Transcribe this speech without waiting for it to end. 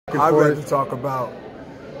I'd rather talk about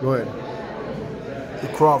Go ahead. the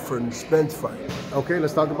Crawford and Spence fight. Okay,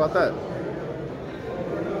 let's talk about that.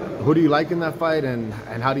 Who do you like in that fight, and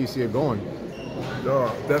how do you see it going?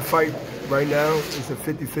 That fight right now is a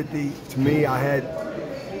 50-50. To me, I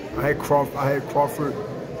had Crawford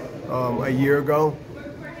a year ago.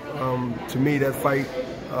 To me, that fight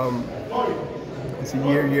it's a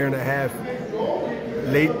year and a half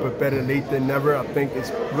late, but better late than never. I think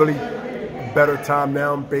it's really a better time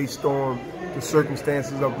now based on the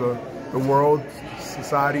circumstances of the world,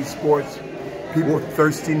 society, sports, people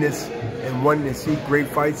thirstiness and wanting to see great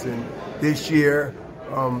fights. And this year,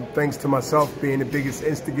 thanks to myself being the biggest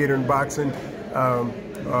instigator in boxing,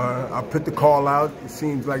 I put the call out. It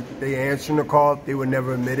seems like they answered the call. They were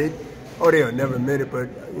never admitted. Oh, they were never admitted, but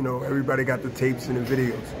you know, everybody got the tapes and the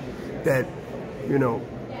videos. That, you know,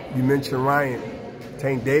 you mentioned Ryan,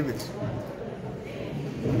 Tank Davis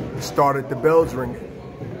started the bells ringing.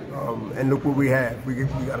 And look what we have. We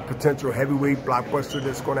got a potential heavyweight blockbuster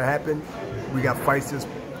that's going to happen. We got fights that's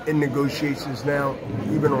in negotiations now,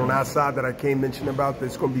 even on our side that I can't mention about,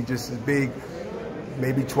 that's going to be just as big,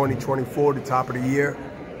 maybe 2024, the top of the year.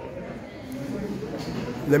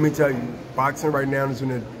 Let me tell you, boxing right now is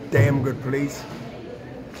in a damn good place.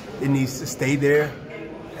 It needs to stay there,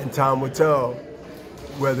 and time will tell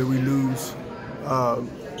whether we lose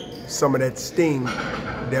some of that sting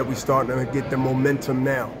that we're starting to get the momentum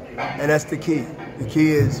now. And that's the key. The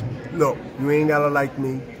key is, look, you ain't gotta like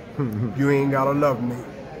me, you ain't gotta love me,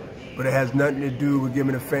 but it has nothing to do with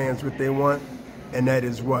giving the fans what they want, and that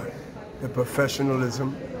is what? The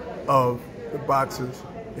professionalism of the boxers,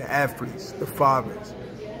 the athletes, the fathers,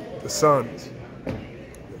 the sons,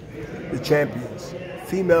 the champions,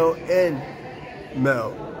 female and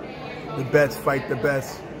male. The best fight the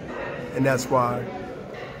best, and that's why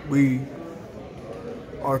we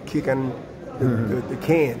are kicking the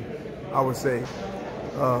can, I would say,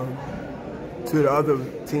 to the other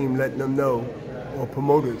team, letting them know, or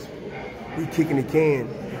promoters, we kicking the can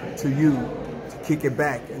to you to kick it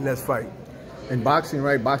back and let's fight. In boxing,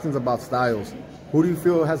 right? Boxing's about styles. Who do you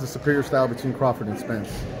feel has a superior style between Crawford and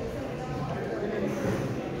Spence?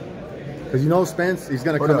 Because you know Spence, he's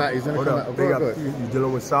gonna come out. He's gonna come out. You're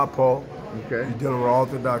dealing with southpaw. Okay. You're dealing with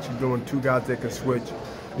orthodox. You're doing two guys that can switch.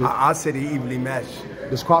 I say they evenly matched.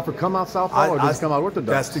 Does Crawford come out southpaw or does he come out orthodox?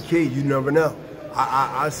 That's the key. You never know.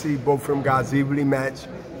 I see both of them guys evenly matched,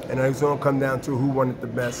 and it's going to come down to who wanted the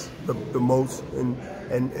best, the most, and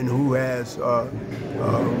who has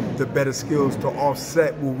the better skills to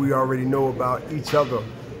offset what we already know about each other.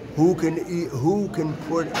 Who can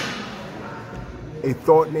put a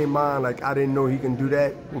thought in their mind like, I didn't know he can do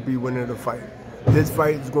that, will be winning the fight. This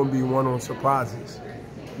fight is going to be won on surprises,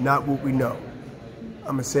 not what we know.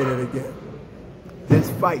 I'm going to say that again. This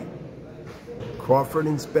fight, Crawford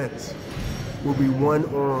and Spence, will be won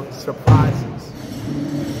on surprises,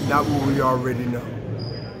 not what we already know.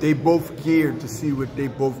 They both geared to see what they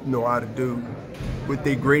both know how to do, what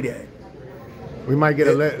they're great at. We might get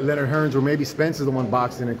a Leonard Hearns, or maybe Spence is the one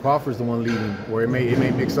boxing and Crawford's the one leading, or it may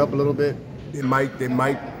mix up a little bit. They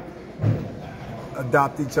might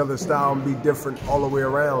adopt each other's style and be different all the way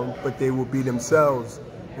around, but they will be themselves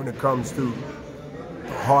when it comes to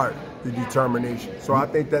the heart, the determination. So I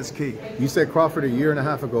think that's key. You said Crawford a year and a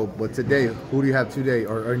half ago, but today, who do you have today,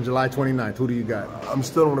 or in July 29th, who do you got? I'm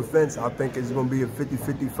still on the fence. I think it's going to be a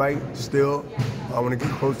 50-50 fight still. I want to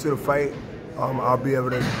get close to the fight. I'll be able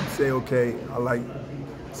to say, okay, I like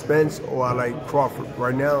Spence or I like Crawford.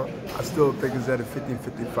 Right now, I still think it's at a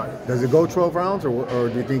 50-50 fight. Does it go 12 rounds, or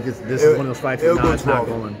do you think this is one of those fights where it's not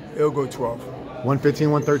going? It'll go 12. 115,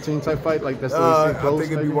 113 type fight? Like that's I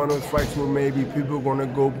think it'd be one of those fights where maybe people are going to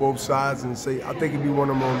go both sides and say, I think it'd be one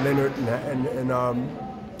of them on Leonard and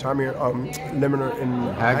Leonard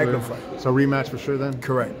and Hagler fight. So rematch for sure then?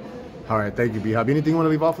 Correct. All right, thank you, B-Hop. Anything you want to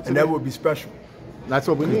leave off with today? And that would be special. That's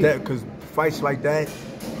what we need. Because fights like that,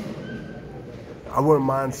 I wouldn't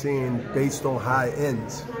mind seeing based on how it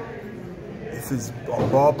ends. If it's a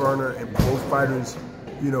ball burner and both fighters,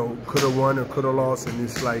 you know, could have won or could have lost, and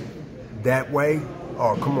it's like that way,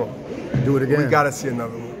 oh, come on. Do it again. We got to see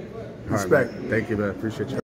another one. Respect. Right, thank you, man. Appreciate you.